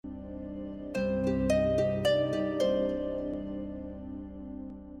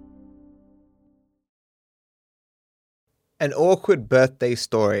An awkward birthday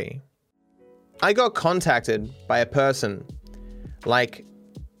story. I got contacted by a person like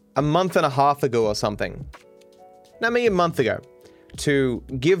a month and a half ago or something. No, maybe a month ago, to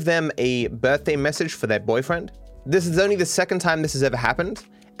give them a birthday message for their boyfriend. This is only the second time this has ever happened,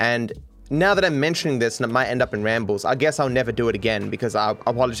 and now that I'm mentioning this and it might end up in Rambles, I guess I'll never do it again because I'll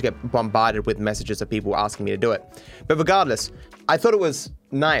probably just get bombarded with messages of people asking me to do it. But regardless, I thought it was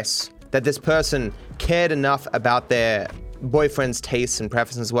nice that this person cared enough about their boyfriend's tastes and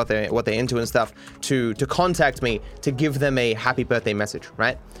preferences, what they're into and stuff, to contact me to give them a happy birthday message,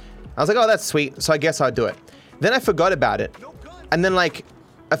 right? I was like, oh, that's sweet, so I guess I'll do it. Then I forgot about it, and then like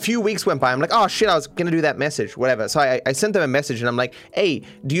a few weeks went by. I'm like, oh shit, I was gonna do that message, whatever. So I sent them a message, and I'm like, hey,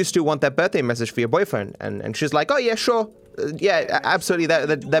 do you still want that birthday message for your boyfriend? And she's like, oh yeah, sure, yeah, absolutely,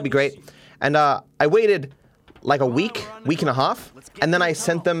 that'd be great. And I waited like a week and a half, and then I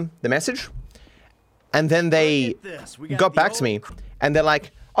sent them the message. And then they got back to me, and they're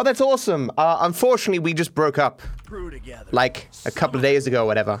like, oh, that's awesome. Unfortunately, we just broke up like a couple of days ago or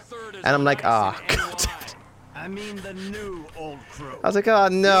whatever. And I'm like, God damn it. I mean the new old crew. I was like, oh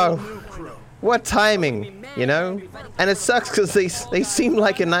no. What timing, you know? And it sucks because they seem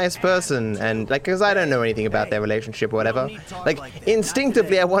like a nice person, and like, because I don't know anything about their relationship or whatever. Like,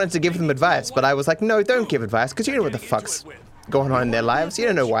 instinctively, I wanted to give them advice, but I was like, no, don't give advice, because you know what the fuck's going on in their lives. You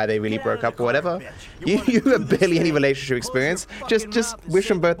don't know why they really broke up or whatever. You have barely any relationship experience. Just wish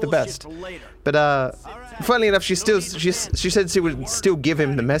them both the best. But funnily enough, she said she would still give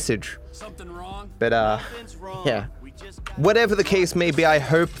him the message. But yeah. Whatever the case may be, I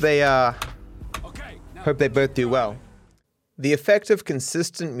hope they both do well. The effect of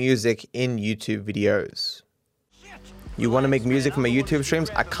consistent music in YouTube videos. You want to make music for my YouTube streams?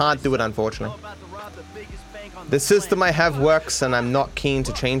 I can't do it, unfortunately. The system I have works, and I'm not keen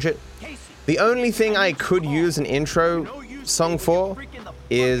to change it. The only thing I could use an intro song for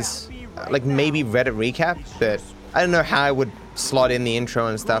is like maybe Reddit recap, but I don't know how I would slot in the intro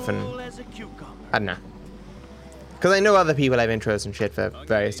and stuff, and I don't know. Because I know other people have intros and shit for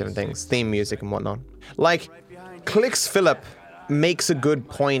various different things, theme music and whatnot. Like, Clicks Phillip makes a good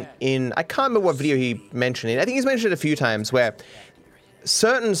point in, I can't remember what video he mentioned it. I think he's mentioned it a few times, where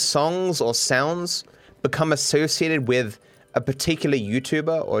certain songs or sounds become associated with a particular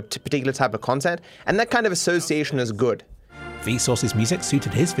YouTuber or a particular type of content, and that kind of association is good. Vsauce's music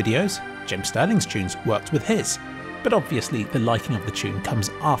suited his videos, Jim Sterling's tunes worked with his, but obviously the liking of the tune comes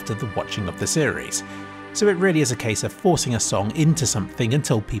after the watching of the series. So it really is a case of forcing a song into something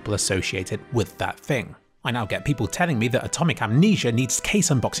until people associate it with that thing. I now get people telling me that Atomic Amnesia needs case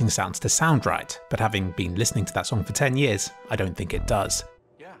unboxing sounds to sound right, but having been listening to that song for 10 years, I don't think it does.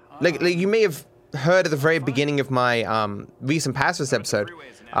 Like you may have heard at the very beginning of my recent Passwords episode,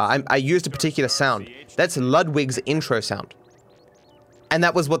 I used a particular sound. That's Ludwig's intro sound. And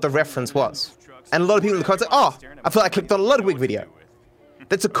that was what the reference was. And a lot of people in the comments like, oh, I feel like I clicked on a Ludwig video.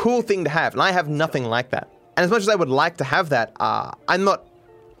 That's a cool thing to have, and I have nothing like that. And as much as I would like to have that, I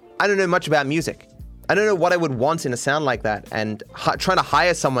don't know much about music. I don't know what I would want in a sound like that, and trying to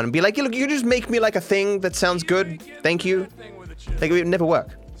hire someone and be like, yeah, look, you just make me like a thing that sounds good, thank you. Like, it would never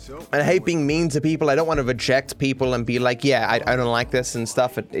work. And I hate being mean to people. I don't want to reject people and be like, yeah, I don't like this and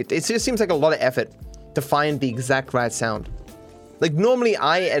stuff. It just seems like a lot of effort to find the exact right sound. Like, normally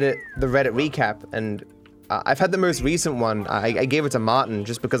I edit the Reddit recap, and I've had the most recent one. I gave it to Martin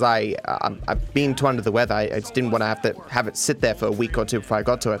just because I've been too under the weather. I just didn't want to have it sit there for a week or two before I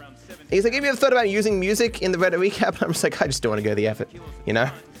got to it. He's like, have you ever thought about using music in the Reddit recap? I'm just like, I just don't want to go the effort, you know?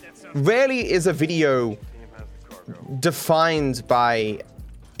 Rarely is a video defined by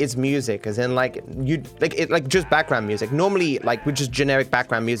its music, as in like just background music. Normally, like with just generic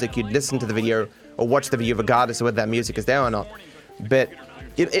background music, you'd listen to the video or watch the video regardless of whether that music is there or not. But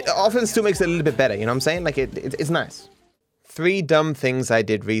it often still makes it a little bit better, you know what I'm saying? Like it's nice. 3 dumb things I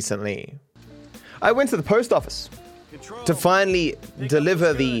did recently. I went to the post office to finally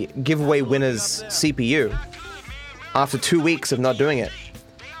deliver the giveaway winner's CPU after 2 weeks of not doing it.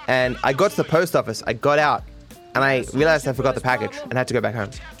 And I got to the post office, I got out, and I realized I forgot the package and had to go back home.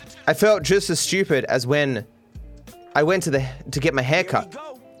 I felt just as stupid as when I went to get my hair cut,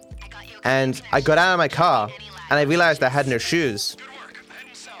 and I got out of my car and I realized I had no shoes,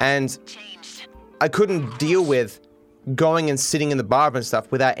 and I couldn't deal with going and sitting in the barber and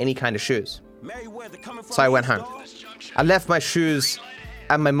stuff without any kind of shoes. So I went home. I left my shoes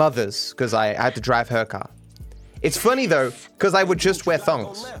at my mother's because I had to drive her car. It's funny though, because I would just wear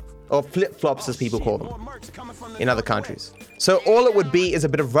thongs, or flip-flops as people call them in other countries. So all it would be is a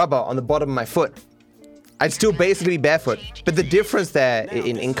bit of rubber on the bottom of my foot. I'd still basically be barefoot, but the difference there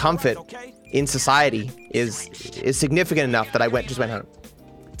in comfort in society is significant enough that I just went home.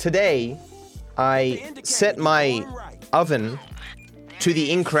 Today, I set my oven to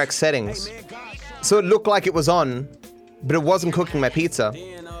the incorrect settings. So it looked like it was on, but it wasn't cooking my pizza.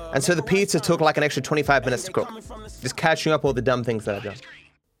 And so the pizza took like an extra 25 minutes to cook. Just catching up all the dumb things that I've done.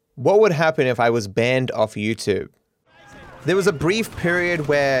 What would happen if I was banned off YouTube? There was a brief period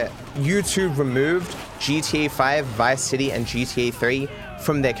where YouTube removed GTA 5, Vice City, and GTA 3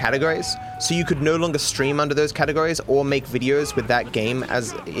 from their categories. So you could no longer stream under those categories or make videos with that game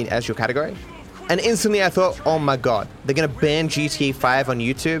as your category. And instantly I thought, oh my god, they're gonna ban GTA 5 on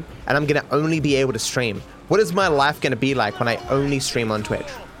YouTube and I'm gonna only be able to stream. What is my life gonna be like when I only stream on Twitch?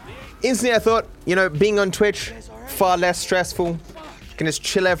 Instantly I thought, being on Twitch, far less stressful, can just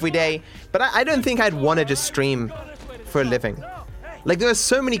chill every day. But I don't think I'd want to just stream for a living. Like, there are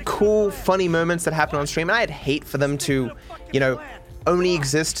so many cool, funny moments that happen on stream, and I'd hate for them to, only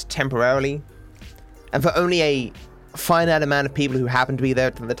exist temporarily, and for only a finite amount of people who happen to be there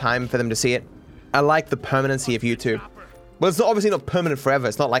at the time for them to see it. I like the permanency of YouTube. Well, it's obviously not permanent forever.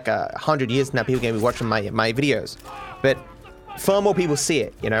 It's not like 100 years now people are going to be watching my videos. But far more people see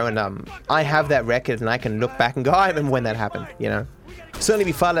it, and I have that record and I can look back and go, I remember when that happened, Certainly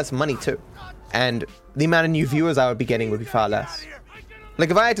be far less money too. And the amount of new viewers I would be getting would be far less. Like,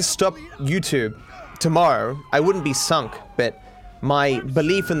 if I had to stop YouTube tomorrow, I wouldn't be sunk, but my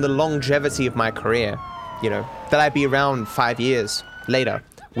belief in the longevity of my career, that I'd be around 5 years later,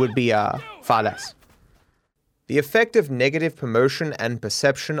 would be far less. The effect of negative promotion and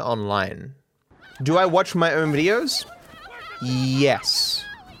perception online. Do I watch my own videos? Yes.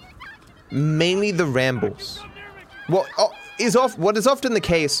 Mainly the rambles. What is often the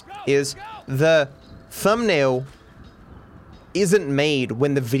case is the thumbnail isn't made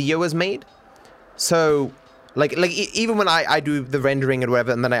when the video is made. So, even when I do the rendering and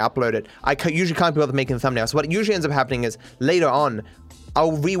whatever, and then I upload it, I usually can't be bothered making the thumbnail. So what usually ends up happening is, later on,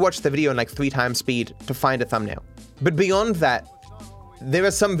 I'll rewatch the video in 3 times speed to find a thumbnail. But beyond that, there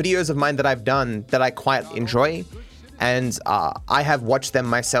are some videos of mine that I've done that I quite enjoy, and I have watched them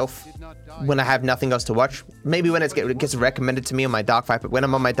myself when I have nothing else to watch. Maybe when it gets recommended to me on my Dark Viper, when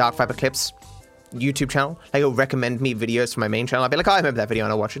I'm on my Dark Viper Clips YouTube channel, it'll recommend me videos from my main channel. I'll be like, oh, I remember that video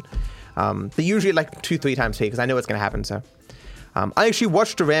and I'll watch it. But usually 2-3 times speed because I know what's going to happen. So I actually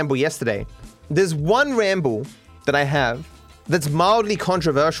watched a ramble yesterday. There's one ramble that I have that's mildly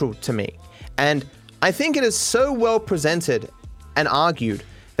controversial to me. And I think it is so well presented and argued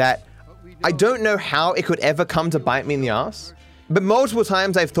that I don't know how it could ever come to bite me in the ass. But multiple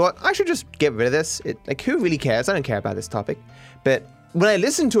times I've thought, I should just get rid of this. Who really cares? I don't care about this topic. But when I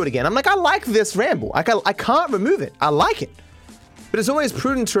listen to it again, I'm like, I like this ramble. I can't remove it. I like it. But it's always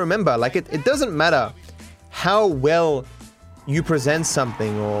prudent to remember, it doesn't matter how well you present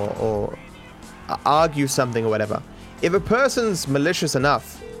something or argue something or whatever. If a person's malicious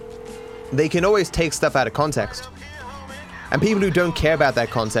enough, they can always take stuff out of context. And people who don't care about that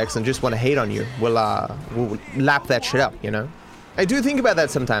context and just want to hate on you will lap that shit up, I do think about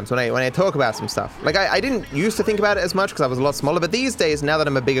that sometimes when I talk about some stuff. I didn't used to think about it as much because I was a lot smaller, but these days, now that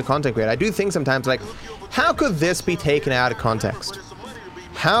I'm a bigger content creator, I do think sometimes how could this be taken out of context?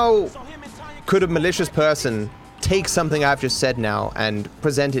 How could a malicious person take something I've just said now and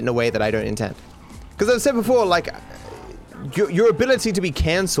present it in a way that I don't intend? Because I've said before, your ability to be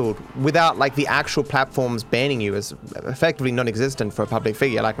cancelled without the actual platforms banning you is effectively non-existent for a public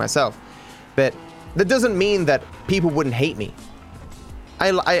figure like myself. But that doesn't mean that people wouldn't hate me.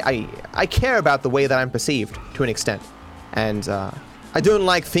 I care about the way that I'm perceived to an extent. And I don't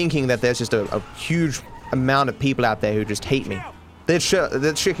like thinking that there's just a huge amount of people out there who just hate me. That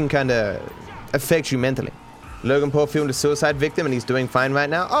shit can kind of affect you mentally. Logan Paul filmed a suicide victim and he's doing fine right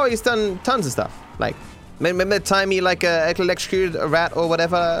now. Oh, he's done tons of stuff. Remember the time he electrocuted a rat or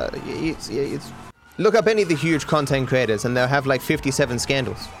whatever? Look up any of the huge content creators and they'll have 57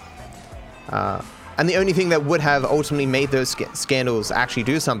 scandals. And the only thing that would have ultimately made those scandals actually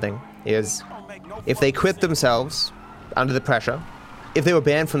do something is if they quit themselves under the pressure, if they were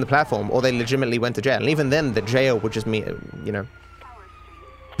banned from the platform, or they legitimately went to jail. And even then, the jail would just mean,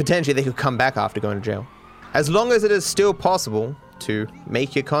 potentially they could come back after going to jail. As long as it is still possible to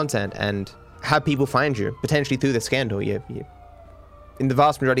make your content and have people find you, potentially through the scandal, in the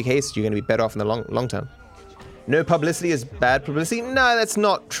vast majority of cases, you're going to be better off in the long term. No publicity is bad publicity? No, that's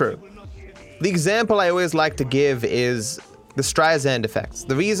not true. The example I always like to give is the Streisand effect.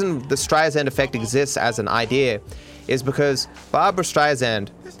 The reason the Streisand effect exists as an idea is because Barbra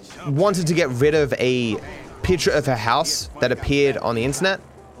Streisand wanted to get rid of a picture of her house that appeared on the internet.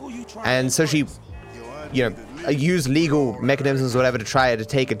 And so she use legal mechanisms or whatever to try to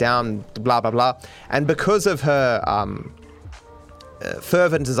take it down, blah, blah, blah. And because of her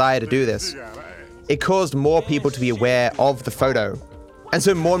fervent desire to do this, it caused more people to be aware of the photo. And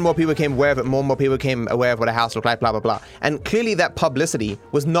so more and more people became aware of it, more and more people became aware of what a house looked like, blah, blah, blah. And clearly that publicity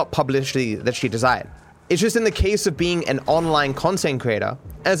was not publicity that she desired. It's just in the case of being an online content creator,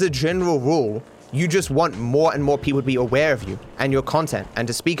 as a general rule, you just want more and more people to be aware of you and your content and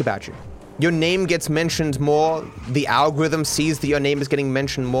to speak about you. Your name gets mentioned more, the algorithm sees that your name is getting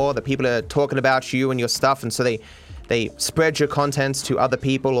mentioned more, that people are talking about you and your stuff, and so they spread your contents to other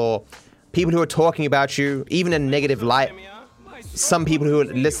people or people who are talking about you, even in a negative light. Some people who are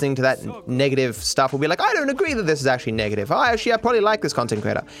listening to that negative stuff will be like, I don't agree that this is actually negative. Oh, actually, I probably like this content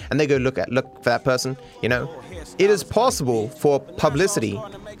creator. And they go look for that person, you know? It is possible for publicity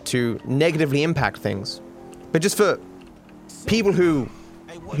to negatively impact things. But just for people who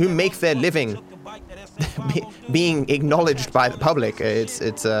make their living being acknowledged by the public,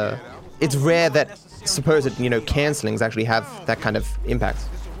 it's rare that supposed, cancellings actually have that kind of impact.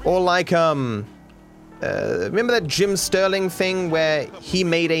 Or like, remember that Jim Sterling thing where he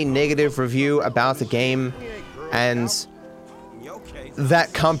made a negative review about the game and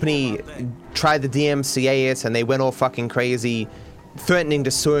that company tried to DMCA it and they went all fucking crazy, threatening to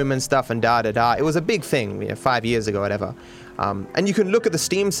sue him and stuff and da-da-da. It was a big thing, 5 years ago, whatever. And you can look at the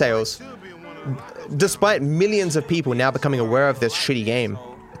Steam sales. Despite millions of people now becoming aware of this shitty game,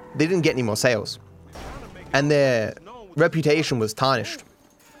 they didn't get any more sales. And their reputation was tarnished.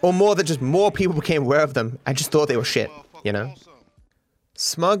 Or more that just more people became aware of them and just thought they were shit,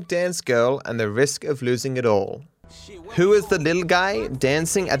 Smug dance girl and the risk of losing it all. Who is the little guy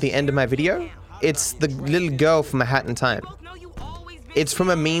dancing at the end of my video? It's the little girl from A Hat in Time. It's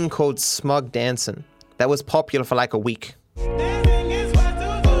from a meme called Smug Dancin' that was popular for like a week.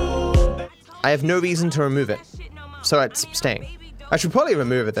 I have no reason to remove it, so it's staying. I should probably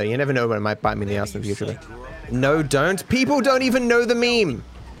remove it though, you never know when it might bite me in the ass in the future. No, don't. People don't even know the meme.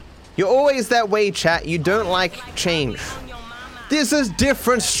 You're always that way, chat. You don't like change. This is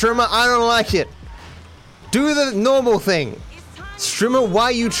different, streamer. I don't like it. Do the normal thing. Streamer,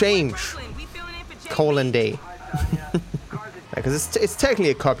 why you change? :D. Because it's technically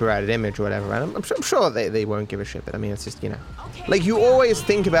a copyrighted image or whatever, right? I'm sure they won't give a shit, but I mean, it's just, Like, you always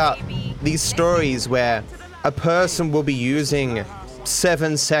think about these stories where a person will be using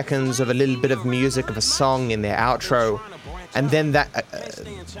 7 seconds of a little bit of music of a song in their outro, and then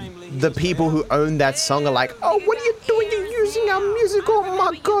the people who own that song are like, oh, what are you doing? You're using our music. Oh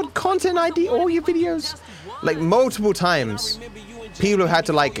my god, content ID, all your videos. Like, multiple times, people have had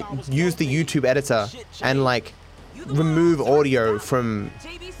to, like, use the YouTube editor and, like, remove audio from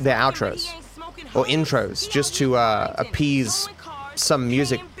their outros or intros just to appease some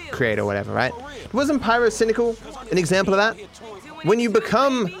music creator or whatever, right? Wasn't Pyrocynical an example of that? When you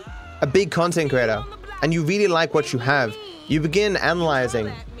become a big content creator and you really like what you have, you begin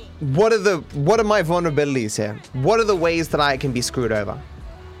analyzing what are my vulnerabilities here? What are the ways that I can be screwed over?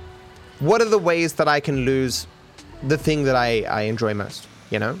 What are the ways that I can lose the thing that I enjoy most,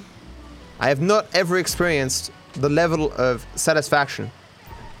 I have not ever experienced the level of satisfaction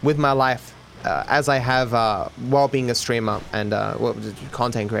with my life as I have while being a streamer and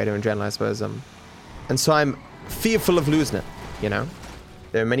content creator in general, I suppose. And so I'm fearful of losing it,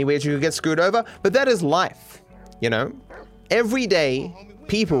 There are many ways you could get screwed over, but that is life, Every day,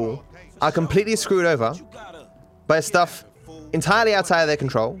 people are completely screwed over by stuff entirely outside of their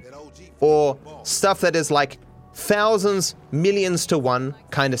control, or stuff that is like thousands, millions to one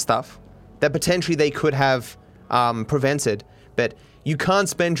kind of stuff that potentially they could have prevented, but you can't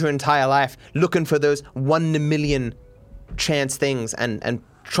spend your entire life looking for those 1 in a million chance things and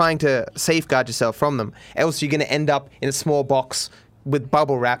trying to safeguard yourself from them. Else you're going to end up in a small box with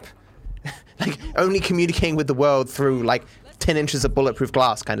bubble wrap, like only communicating with the world through like 10 inches of bulletproof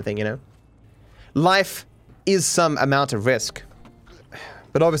glass kind of thing, Life is some amount of risk.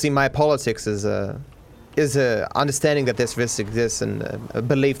 But obviously my politics is a understanding that this risk exists and a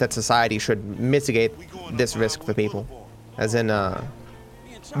belief that society should mitigate this risk for people. As in,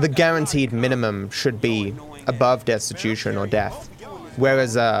 the guaranteed minimum should be above destitution or death.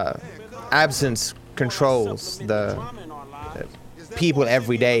 Whereas absence controls the people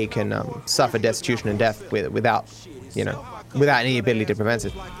every day can suffer destitution and death without any ability to prevent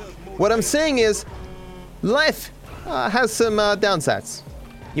it. What I'm saying is, life has some downsides.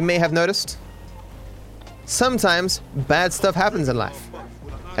 You may have noticed. Sometimes bad stuff happens in life.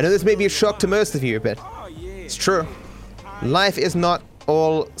 I know this may be a shock to most of you, but it's true. Life is not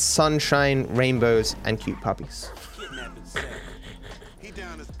all sunshine, rainbows, and cute puppies.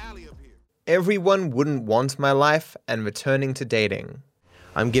 Everyone wouldn't want my life and returning to dating.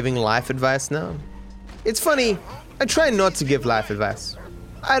 I'm giving life advice now. It's funny, I try not to give life advice.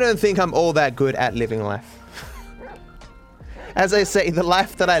 I don't think I'm all that good at living life. As I say, the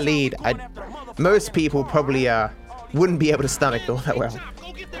life that I lead, most people probably wouldn't be able to stomach all that well.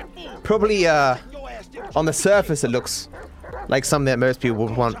 Probably on the surface it looks like something that most people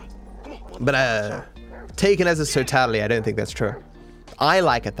would want. But taken as a totality, I don't think that's true. I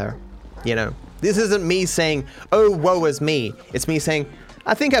like it though. You know, this isn't me saying, oh, woe is me. It's me saying,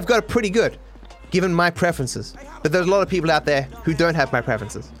 I think I've got it pretty good, given my preferences. But there's a lot of people out there who don't have my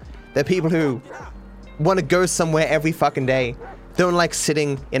preferences. There are people who want to go somewhere every fucking day, don't like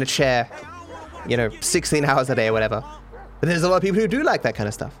sitting in a chair, 16 hours a day or whatever. But there's a lot of people who do like that kind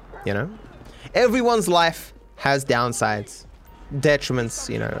of stuff, Everyone's life has downsides,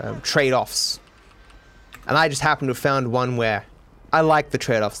 detriments, trade-offs. And I just happen to have found one where I like the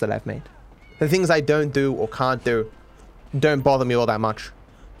trade-offs that I've made. The things I don't do or can't do don't bother me all that much.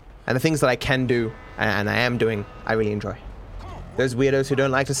 And the things that I can do and I am doing, I really enjoy. Those weirdos who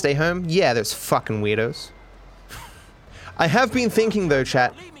don't like to stay home? Yeah, those fucking weirdos. I have been thinking though,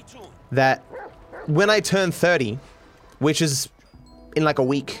 chat, that when I turn 30, which is in like a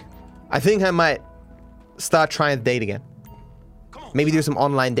week, I think I might start trying to date again. Maybe do some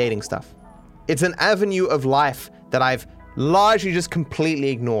online dating stuff. It's an avenue of life that I've largely just completely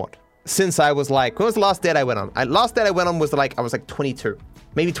ignored since I was like, when was the last date I went on? Last date I went on was like, I was like 22,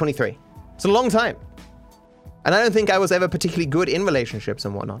 maybe 23. It's a long time. And I don't think I was ever particularly good in relationships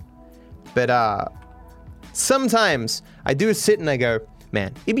and whatnot. But sometimes I do sit and I go,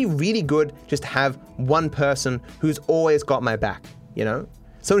 man, it'd be really good just to have one person who's always got my back,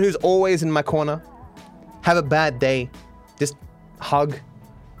 Someone who's always in my corner. Have a bad day, just hug,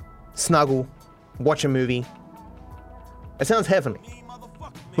 snuggle, watch a movie. It sounds heavenly.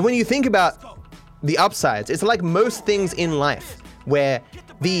 But when you think about the upsides, it's like most things in life where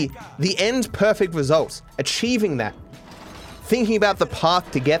the end perfect result, achieving that, thinking about the path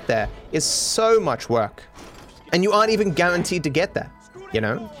to get there is so much work. And you aren't even guaranteed to get there,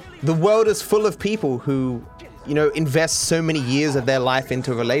 The world is full of people who, invest so many years of their life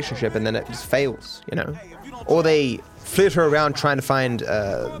into a relationship and then it just fails, Or they flitter around trying to find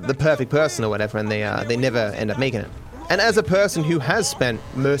the perfect person or whatever and they never end up making it. And as a person who has spent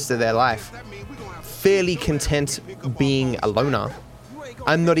most of their life fairly content being a loner,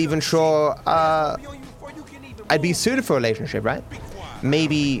 I'm not even sure I'd be suited for a relationship, right?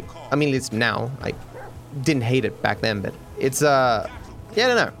 Maybe, it's now. I didn't hate it back then, but it's, I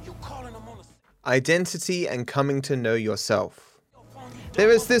don't know. Identity and coming to know yourself.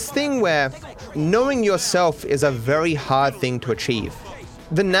 There is this thing where knowing yourself is a very hard thing to achieve.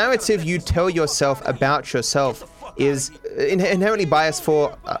 The narrative you tell yourself about yourself is inherently biased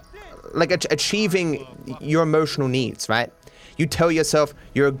for achieving your emotional needs, right? You tell yourself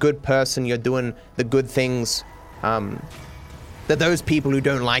you're a good person, you're doing the good things, that those people who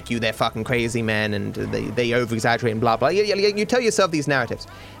don't like you, they're fucking crazy, man, and they over-exaggerate and blah, blah. You tell yourself these narratives.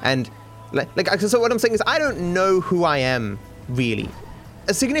 And so what I'm saying is I don't know who I am, really.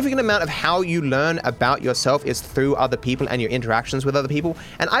 A significant amount of how you learn about yourself is through other people and your interactions with other people.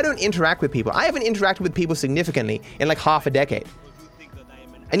 And I don't interact with people. I haven't interacted with people significantly in like half a decade.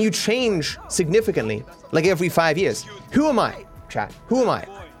 And you change significantly, like every 5 years. Who am I, chat? Who am I?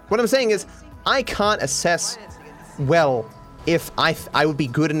 What I'm saying is, I can't assess well if I would be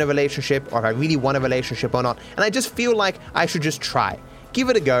good in a relationship or if I really want a relationship or not. And I just feel like I should just try. Give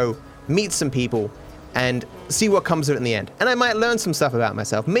it a go, meet some people, and see what comes of it in the end. And I might learn some stuff about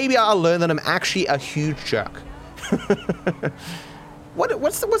myself. Maybe I'll learn that I'm actually a huge jerk.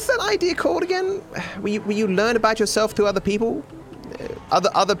 What's that idea called again? Where you learn about yourself through other people?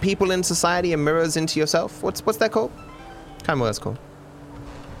 Other people in society and mirrors into yourself? What's that called? Can't remember what it's called.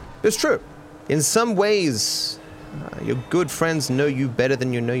 It's true. In some ways, your good friends know you better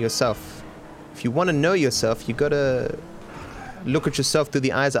than you know yourself. If you want to know yourself, you gotta look at yourself through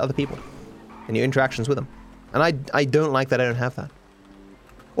the eyes of other people and your interactions with them. And I don't like that I don't have that.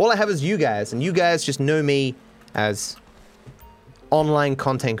 All I have is you guys, and you guys just know me as online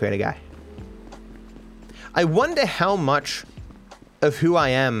content creator guy. I wonder how much of who I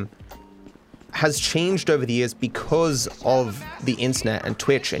am has changed over the years because of the internet and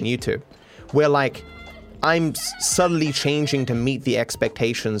Twitch and YouTube, where like I'm subtly changing to meet the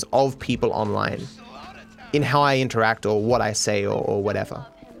expectations of people online in how I interact or what I say or whatever.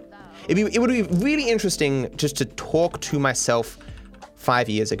 It would be really interesting just to talk to myself 5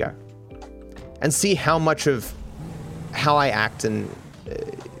 years ago and see how much of how I act and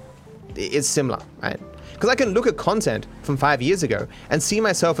is similar, right? Because I can look at content from 5 years ago and see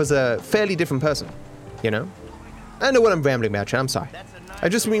myself as a fairly different person, you know? I know what I'm rambling about, chat, I'm sorry.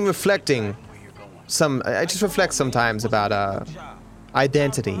 I've just been reflecting I just reflect sometimes about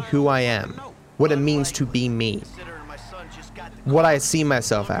identity, who I am, what it means to be me, what I see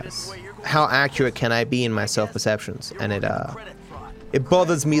myself as, how accurate can I be in my self-perceptions, and it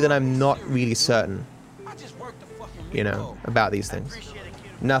bothers me that I'm not really certain, you know, about these things.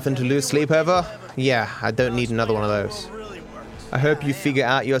 Nothing to lose sleep over? Yeah, I don't need another one of those. I hope you figure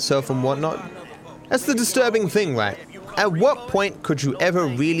out yourself and whatnot. That's the disturbing thing, right? At what point could you ever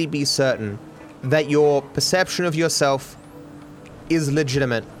really be certain that your perception of yourself is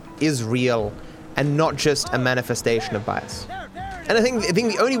legitimate, is real, and not just a manifestation of bias? And I think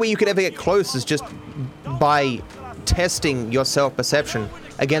the only way you could ever get close is just by testing your self-perception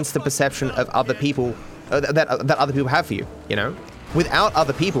against the perception of other people that other people have for you, you know? Without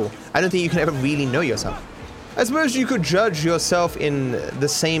other people, I don't think you can ever really know yourself. I suppose you could judge yourself in the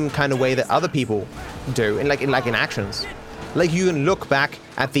same kind of way that other people do, in actions. Like you can look back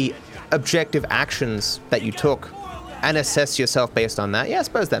at the objective actions that you took and assess yourself based on that. Yeah, I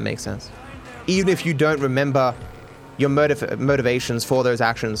suppose that makes sense. Even if you don't remember your motivations for those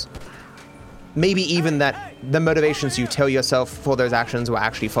actions, maybe even that the motivations you tell yourself for those actions were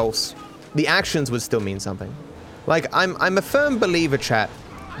actually false, the actions would still mean something. Like, I'm a firm believer, chat,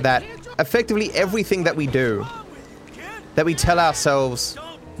 that effectively everything that we do, that we tell ourselves,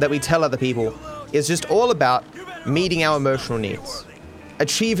 that we tell other people, is just all about meeting our emotional needs,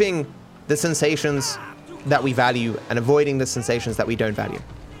 achieving the sensations that we value and avoiding the sensations that we don't value.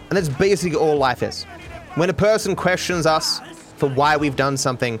 And that's basically all life is. When a person questions us for why we've done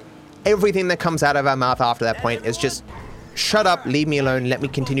something, everything that comes out of our mouth after that point is just, shut up, leave me alone, let me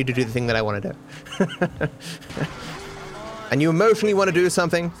continue to do the thing that I want to do. And you emotionally want to do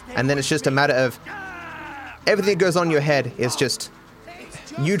something, and then it's just a matter of everything that goes on in your head is just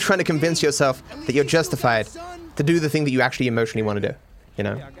you trying to convince yourself that you're justified to do the thing that you actually emotionally want to do, you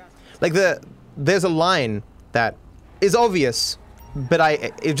know? Like there's a line that is obvious, but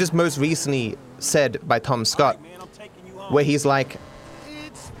it just most recently said by Tom Scott, where he's like,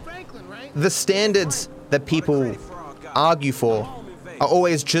 the standards that people argue for are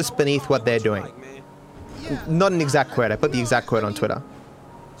always just beneath what they're doing. Not an exact quote, I put the exact quote on Twitter.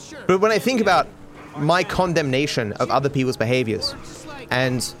 But when I think about my condemnation of other people's behaviors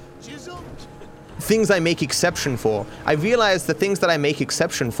and things I make exception for, I realize the things that I make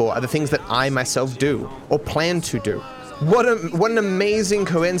exception for are the things that I myself do or plan to do. What an amazing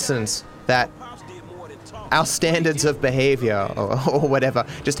coincidence that our standards of behavior or whatever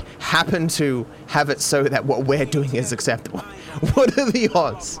just happen to have it so that what we're doing is acceptable. What are the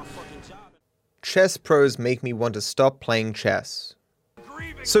odds? Chess pros make me want to stop playing chess.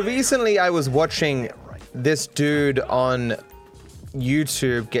 So recently I was watching this dude on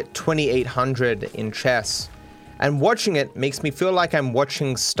YouTube get 2800 in chess, and watching it makes me feel like I'm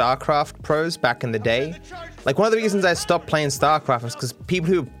watching StarCraft pros back in the day. Like, one of the reasons I stopped playing StarCraft was because people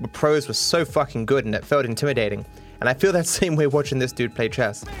who were pros were so fucking good and it felt intimidating. And I feel that same way watching this dude play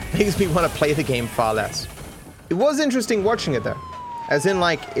chess. It makes me want to play the game far less. It was interesting watching it though. As in,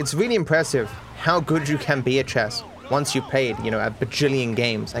 like, it's really impressive how good you can be at chess once you've played, you know, a bajillion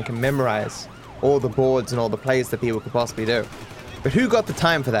games and can memorize all the boards and all the plays that people could possibly do. But who got the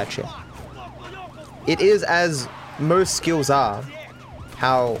time for that shit? It is, as most skills are,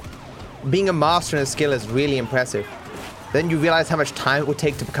 how being a master in a skill is really impressive. Then you realize how much time it would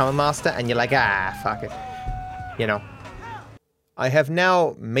take to become a master, and you're like, fuck it. You know. I have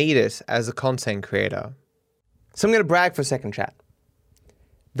now made it as a content creator. So I'm going to brag for a second, chat.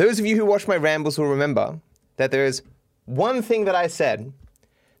 Those of you who watch my rambles will remember that there is one thing that I said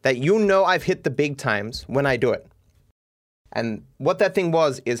that you'll know I've hit the big times when I do it. And what that thing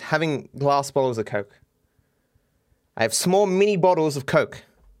was is having glass bottles of Coke. I have small mini bottles of Coke.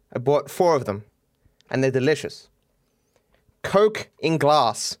 I bought 4 of them, and they're delicious. Coke in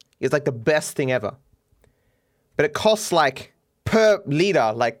glass is like the best thing ever. But it costs like, per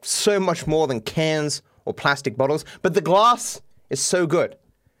liter, like so much more than cans or plastic bottles. But the glass is so good.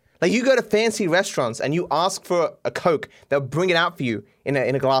 Like, you go to fancy restaurants and you ask for a Coke, they'll bring it out for you in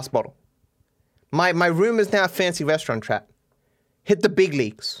a glass bottle. My room is now a fancy restaurant, chat. Hit the big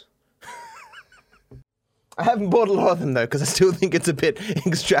leagues. I haven't bought a lot of them though, because I still think it's a bit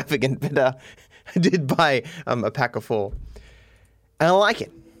extravagant, but I did buy a pack of 4. And I like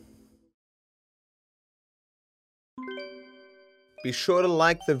it. Be sure to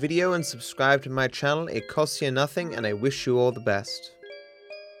like the video and subscribe to my channel. It costs you nothing, and I wish you all the best.